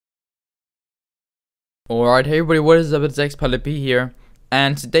Alright, hey everybody, what is up? It's XPilot P here,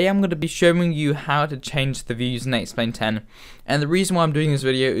 and today I'm going to be showing you how to change the views in XPilot 10. And the reason why I'm doing this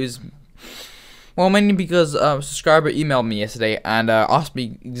video is, well, mainly because a subscriber emailed me yesterday and asked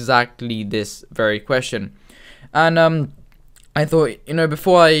me exactly this very question. And I thought,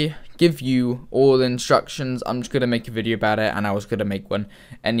 before I give you all the instructions, I'm just going to make a video about it, and I was going to make one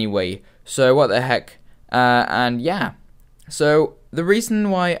anyway. So what the heck? And yeah, so the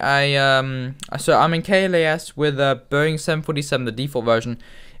reason why I'm in KLAS with a Boeing 747, the default version,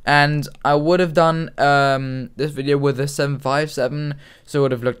 and I would have done this video with a 757, so it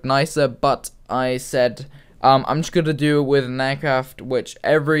would have looked nicer, but I said I'm just gonna do it with an aircraft which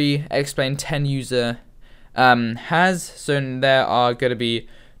every XPilot 10 user has, so there are gonna be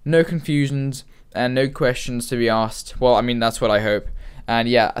no confusions and no questions to be asked. Well, I mean, that's what I hope. And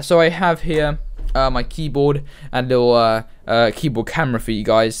yeah, so I have here my keyboard and little keyboard camera for you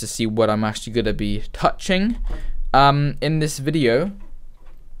guys to see what I'm actually gonna be touching in this video.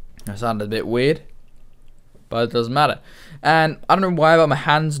 That sounded a bit weird, but it doesn't matter. And I don't know why, but my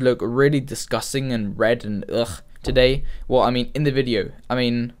hands look really disgusting and red and ugh today. Well, I mean in the video, I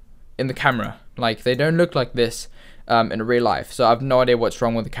mean in the camera, like they don't look like this in real life. So I have no idea what's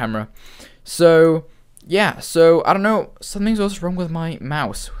wrong with the camera. So yeah, so I don't know, something's also wrong with my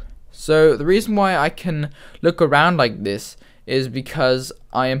mouse. So the reason why I can look around like this is because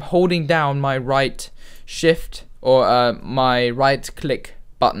I am holding down my right shift or my right click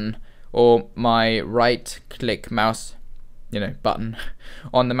button, or my right click mouse, button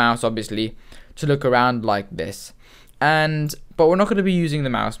on the mouse, obviously, to look around like this. But we're not going to be using the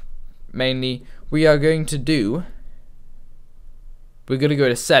mouse mainly. We're going to go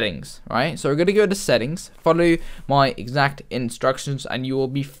to settings, right? So we're going to go to settings, follow my exact instructions, and you will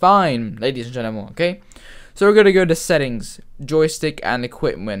be fine, ladies and gentlemen, okay? So we're going to go to settings, joystick and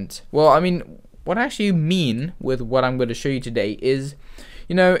equipment. Well, I mean, what I actually mean with what I'm going to show you today is,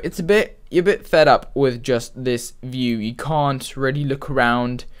 you're a bit fed up with just this view. You can't really look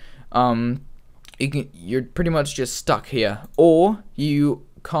around. You're pretty much just stuck here, or you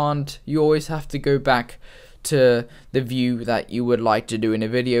always have to go back to the view that you would like to do in a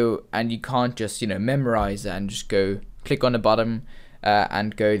video, and you can't just memorize it and just go click on the bottom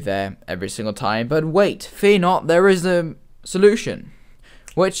and go there every single time. But wait, fear not, there is a solution,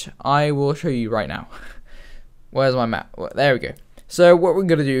 which I will show you right now. Where's my map? Well, there we go. So what we're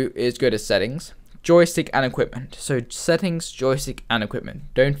gonna do is go to settings, joystick and equipment. So settings, joystick and equipment,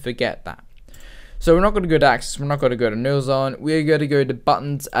 don't forget that. So we're not going to go to access, we're not going to go to no zone, we're going to go to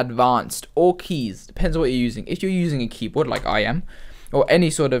buttons, advanced, or keys, depends on what you're using. If you're using a keyboard like I am, or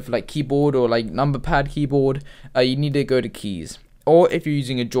any sort of like keyboard or like number pad keyboard, you need to go to keys. Or if you're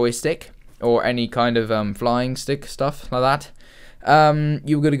using a joystick, or any kind of flying stick stuff like that,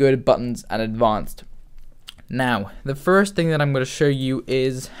 you're going to go to buttons and advanced. Now, the first thing that I'm going to show you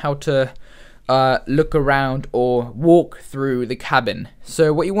is how to look around or walk through the cabin.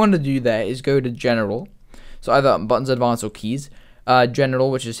 So what you want to do there is go to general, so either buttons, advanced, or keys.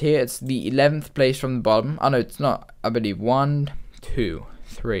 General, which is here, it's the 11th place from the bottom. Oh no, it's not, I believe. 1 2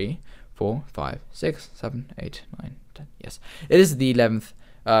 3 4 5 6 7 8 9 10. Yes, it is the 11th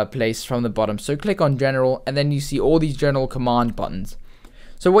place from the bottom. So click on general, and then you see all these general command buttons.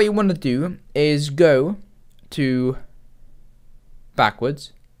 So what you want to do is go to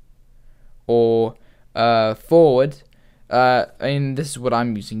backwards or forward. I mean, this is what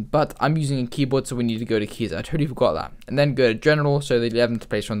I'm using, but I'm using a keyboard, so we need to go to keys. I totally forgot that. And then go to general, so the 11th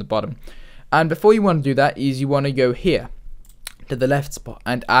place from the bottom. And before you want to do that is you want to go here to the left spot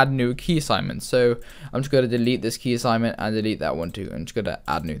and add new key assignment. So I'm just going to delete this key assignment and delete that one too. I'm just going to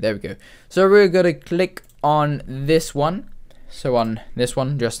add new. There we go. So we're going to click on this one. So on this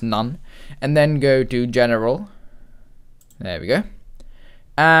one, just none. And then go to general. There we go.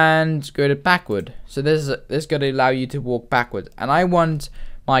 And go to backward. So this is going to allow you to walk backward. And I want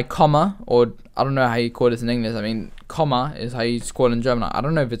my comma, or I don't know how you call this in English. I mean, comma is how you call it in German. I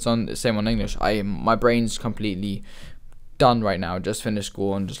don't know if it's on the same on English. My brain's completely done right now. Just finished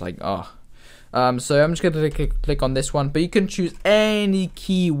school and just like, oh. So I'm just going to click on this one. But you can choose any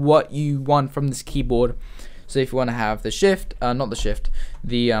key what you want from this keyboard. So if you want to have the shift, not the shift,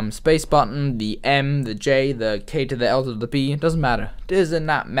 the space button, the M, the J, the K to the L to the B, it doesn't matter. It does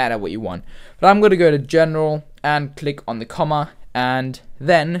not matter what you want. But I'm going to go to general and click on the comma and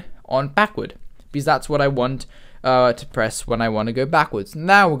then on backward, because that's what I want to press when I want to go backwards.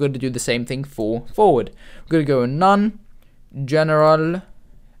 Now we're going to do the same thing for forward. We're going to go none, general,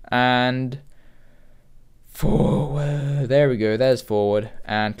 and forward. There we go, there's forward,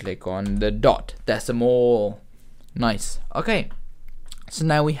 and click on the dot decimal. Nice. Okay, so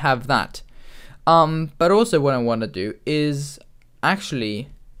now we have that. But also what I want to do is actually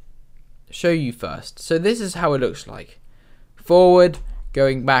show you first. So this is how it looks like. Forward,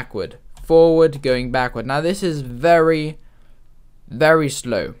 going backward. Forward, going backward. Now this is very, very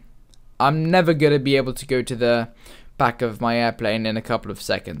slow. I'm never going to be able to go to the back of my airplane in a couple of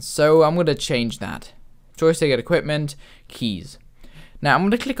seconds. So I'm going to change that. Joystick, equipment, keys. Now I'm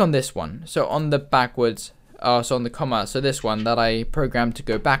going to click on this one. So on the backwards, so on the comma, so this one that I programmed to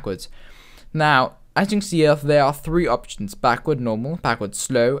go backwards. Now, as you can see here, there are three options: backward normal, backward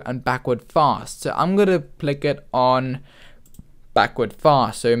slow, and backward fast. So I'm going to click it on backward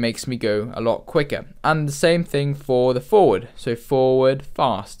fast, so it makes me go a lot quicker. And the same thing for the forward, so forward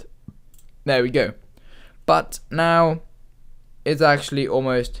fast. There we go. But now it's actually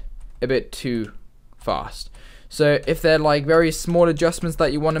almost a bit too fast. So if they're like very small adjustments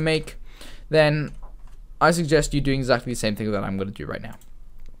that you want to make, then I suggest you doing exactly the same thing that I'm going to do right now.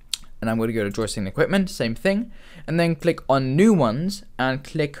 And I'm going to go to joystick and equipment, same thing, and then click on new ones and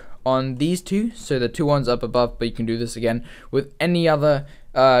click on these two, so the two ones up above, but you can do this again with any other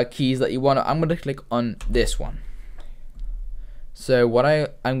keys that you want. I'm going to click on this one. So what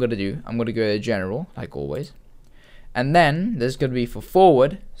I'm going to do, I'm going to go to general, like always, and then there's going to be for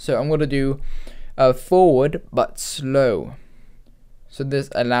forward, so I'm going to do forward but slow. So this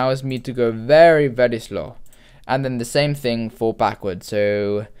allows me to go very, very slow. And then the same thing for backward,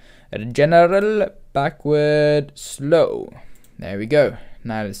 so general, backward, slow. There we go.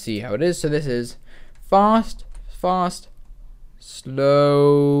 Now let's see how it is. So this is fast, fast,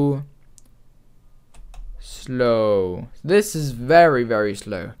 slow, slow. This is very, very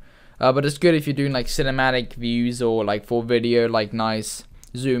slow. But it's good if you're doing like cinematic views or like for video, like nice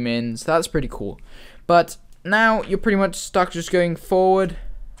zoom ins. That's pretty cool. But now you're pretty much stuck just going forward,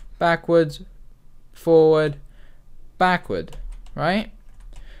 backwards, forward, backward, right?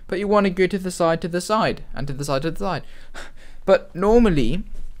 But you want to go to the side, and to the side, to the side. But normally,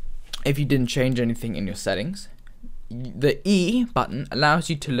 if you didn't change anything in your settings, the E button allows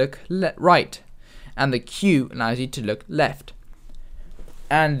you to look right, and the Q allows you to look left,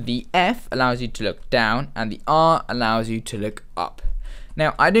 and the F allows you to look down, and the R allows you to look up.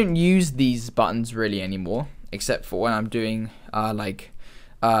 Now, I don't use these buttons really anymore, except for when I'm doing videos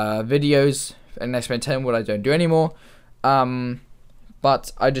in XPilot 10, what I don't do anymore.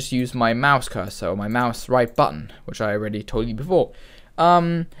 But I just use my mouse cursor, or my mouse right button, which I already told you before.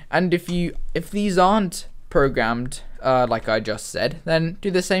 And if these aren't programmed like I just said, then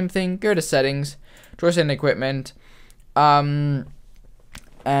do the same thing. Go to settings, joystick and equipment, and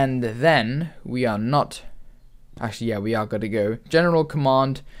then we are not. Actually, yeah, we are going to go general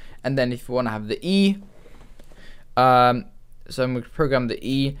command, and then if you want to have the E, so I'm going to program the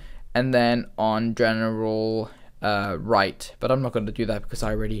E, and then on general right, but I'm not going to do that because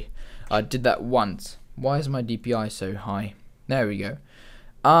I already did that once. Why is my DPI so high? There we go.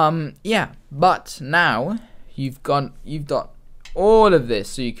 Yeah, but now you've got all of this,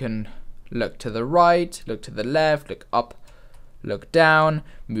 so you can look to the right, look to the left, look up, look down,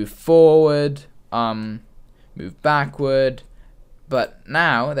 move forward, move backward. But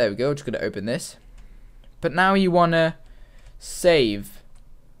now, there we go, just going to open this. But now you want to save.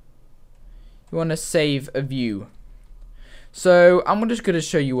 You want to save a view. So I'm just going to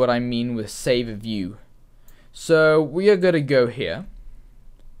show you what I mean with save a view. So we are going to go here.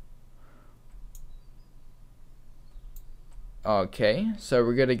 Okay, so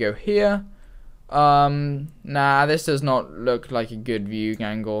we're going to go here. Nah, this does not look like a good view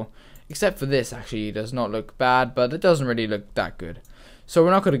angle. Except for this, actually, it does not look bad, but it doesn't really look that good. So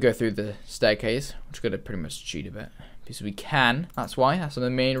we're not going to go through the staircase. We're just going to pretty much cheat a bit. Because we can. That's why. That's the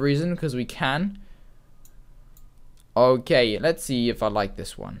main reason. Because we can. Okay, let's see if I like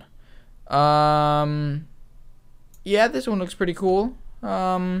this one. Yeah, this one looks pretty cool.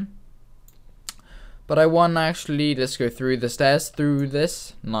 But I want actually, let's go through the stairs through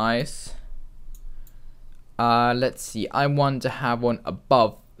this. Nice. Let's see. I want to have one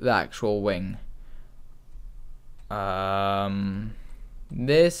above the actual wing.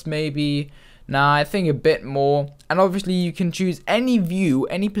 This maybe. Nah, I think a bit more. And obviously you can choose any view,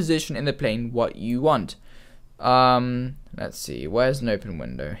 any position in the plane, what you want. Let's see. Where's an open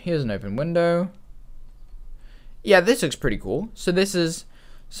window? Here's an open window. Yeah, this looks pretty cool. So these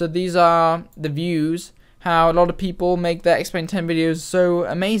are the views, how a lot of people make their XPilot 10 videos so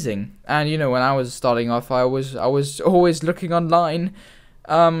amazing. And you know, when I was starting off, I was always looking online,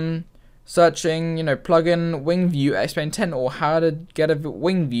 searching, you know, plug-in wing view XPilot 10 or how to get a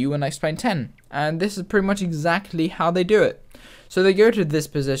wing view in XPilot 10. And this is pretty much exactly how they do it. So they go to this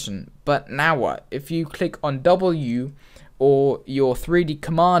position, but now what? If you click on W or your 3D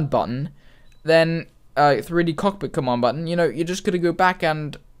command button, then 3D Cockpit command button, you know, you're just going to go back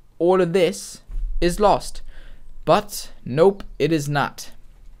and all of this is lost. But nope, it is not.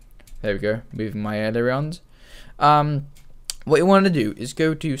 There we go, moving my ailerons. What you want to do is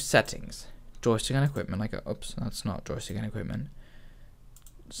go to settings, joystick and equipment. Oops, that's not joystick and equipment.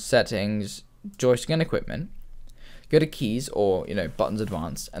 Settings, joystick and equipment. Go to keys, or you know, buttons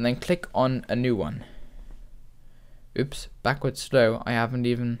advanced, and then click on a new one. Oops, backwards slow. I haven't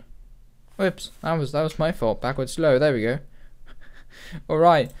even. Whoops, that was my fault. Backwards slow. There we go. All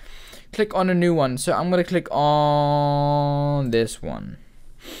right, click on a new one. So I'm gonna click on this one.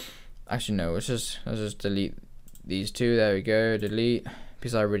 Actually, no. Let's just delete these two. There we go. Delete,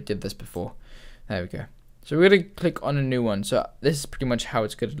 because I already did this before. There we go. So we're gonna click on a new one. So this is pretty much how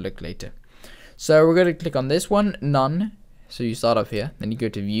it's gonna look later. So we're gonna click on this one, none. So you start off here, then you go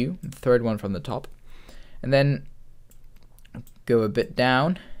to view, the third one from the top, and then go a bit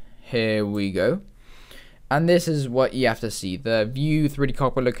down. Here we go. And this is what you have to see: the view, 3D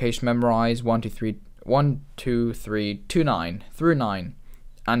cockpit location, memorize 1, 2, 3, 1, 2, 3, 2, 9 through 9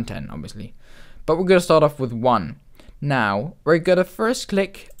 and 10, obviously. But we're gonna start off with 1. Now we're gonna first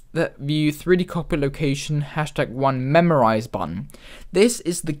click the view 3D cockpit location #1 memorize button. This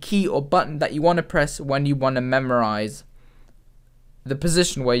is the key or button that you want to press when you want to memorize the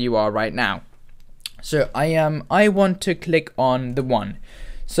position where you are right now. So I want to click on the 1.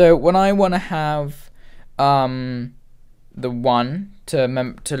 So when I want to have the 1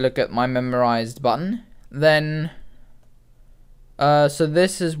 to look at my memorized button, then so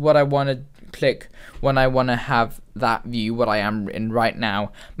this is what I want to click when I want to have that view, what I am in right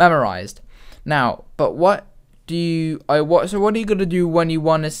now, memorized. Now, but so what are you gonna do when you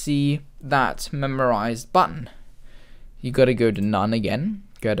want to see that memorized button? You gotta go to none again,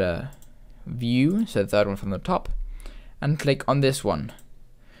 go to view, so the third one from the top, and click on this one,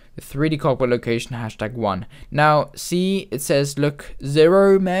 the 3D cockpit location #1. Now see, it says look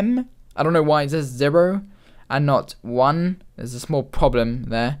 0 mem. I don't know why it says 0 and not 1. There's a small problem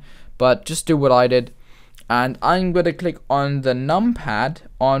there, but just do what I did. And I'm going to click on the numpad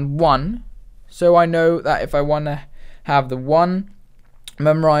on 1, so I know that if I want to have the 1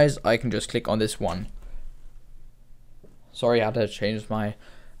 memorized, I can just click on this 1. Sorry, I had to change my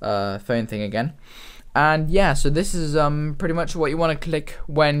phone thing again. And yeah, so this is pretty much what you want to click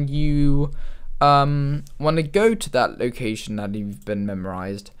when you want to go to that location that you've been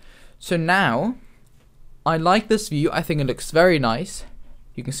memorized. So now, I like this view. I think it looks very nice.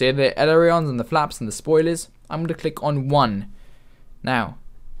 You can see the ailerons and the flaps and the spoilers. I'm going to click on 1. Now,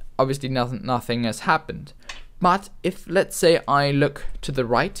 obviously nothing has happened. But if, let's say, I look to the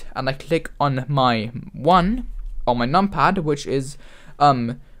right and I click on my 1 on my numpad,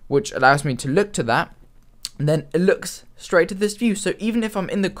 which allows me to look to that, then it looks straight to this view. So even if I'm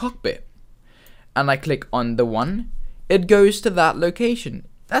in the cockpit and I click on the 1, it goes to that location.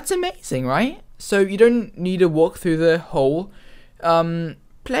 That's amazing, right? So you don't need to walk through the whole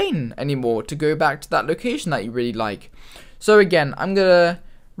plane anymore to go back to that location that you really like. So again, I'm gonna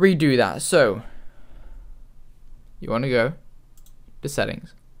redo that. So you want to go to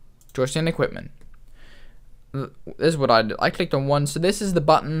settings, joystick and equipment. This is what I did. I clicked on 1. So this is the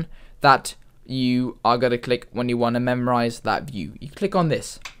button that you are gonna click when you want to memorize that view. You click on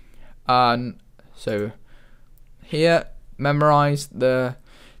this. So here, memorize the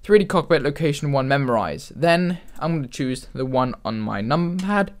 3D cockpit location 1 memorize. Then I'm going to choose the 1 on my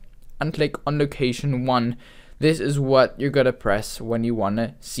numpad and click on location 1. This is what you're going to press when you want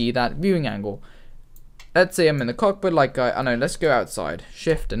to see that viewing angle. Let's say I'm in the cockpit, like I know, let's go outside.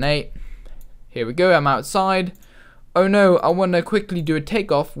 Shift and 8. Here we go, I'm outside. Oh no, I want to quickly do a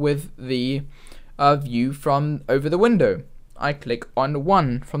takeoff with the view from over the window. I click on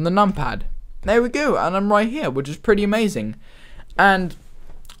 1 from the numpad. There we go, and I'm right here, which is pretty amazing. And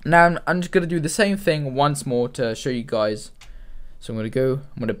now I'm just going to do the same thing once more to show you guys. So I'm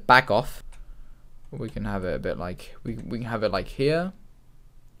going to back off. We can have it a bit like, we can have it like here.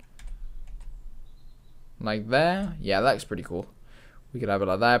 Like there. Yeah, that looks pretty cool. We could have it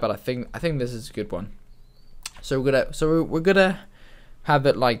like that, but I think this is a good one. So we're gonna have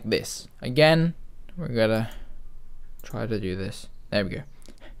it like this. Again, we're gonna try to do this. There we go.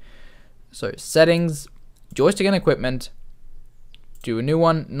 So settings, joystick and equipment. Do a new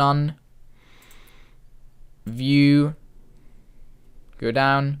one, none. View. Go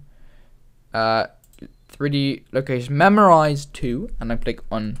down. 3D location, memorize 2, and I click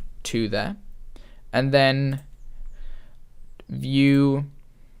on 2 there. And then view,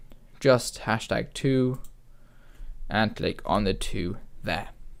 just #2, and click on the 2 there.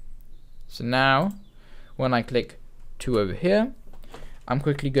 So now, when I click 2 over here, I'm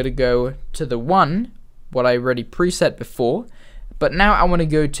quickly going to go to the one what I already preset before, but now I want to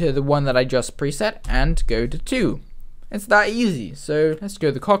go to the one that I just preset and go to 2. It's that easy. So let's go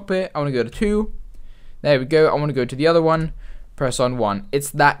to the cockpit. I want to go to 2. There we go. I want to go to the other one. Press on 1. It's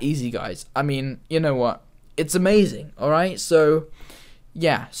that easy, guys. I mean, you know what? It's amazing. Alright, so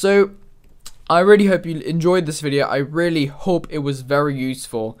yeah. So I really hope you enjoyed this video. I really hope it was very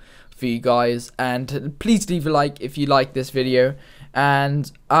useful for you guys, and please leave a like if you like this video.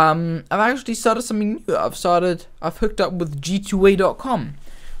 And I've actually started something new. I've hooked up with G2A.com.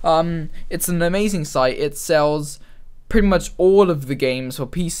 It's an amazing site. It sells pretty much all of the games for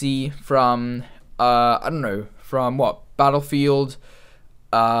PC from I don't know, from what, Battlefield,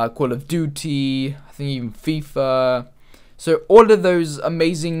 Call of Duty, I think even FIFA. So all of those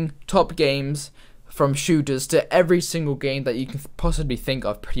amazing top games, from shooters to every single game that you can possibly think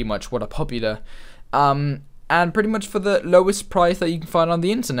of, pretty much what are popular, and pretty much for the lowest price that you can find on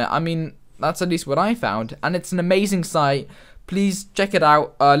the internet. I mean, that's at least what I found, and it's an amazing site. Please check it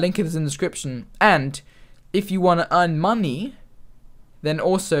out. Link is in the description. And if you want to earn money, then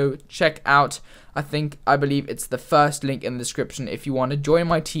also check out, I believe it's the first link in the description. If you want to join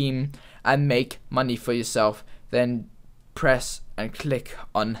my team and make money for yourself, then press and click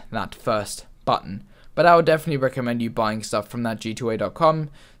on that first button. But I would definitely recommend you buying stuff from that G2A.com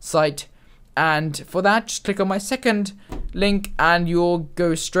site. And for that, just click on my second link and you'll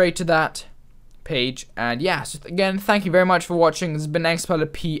go straight to that page. And yeah, so again, thank you very much for watching. This has been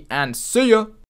XPilot P, and see ya!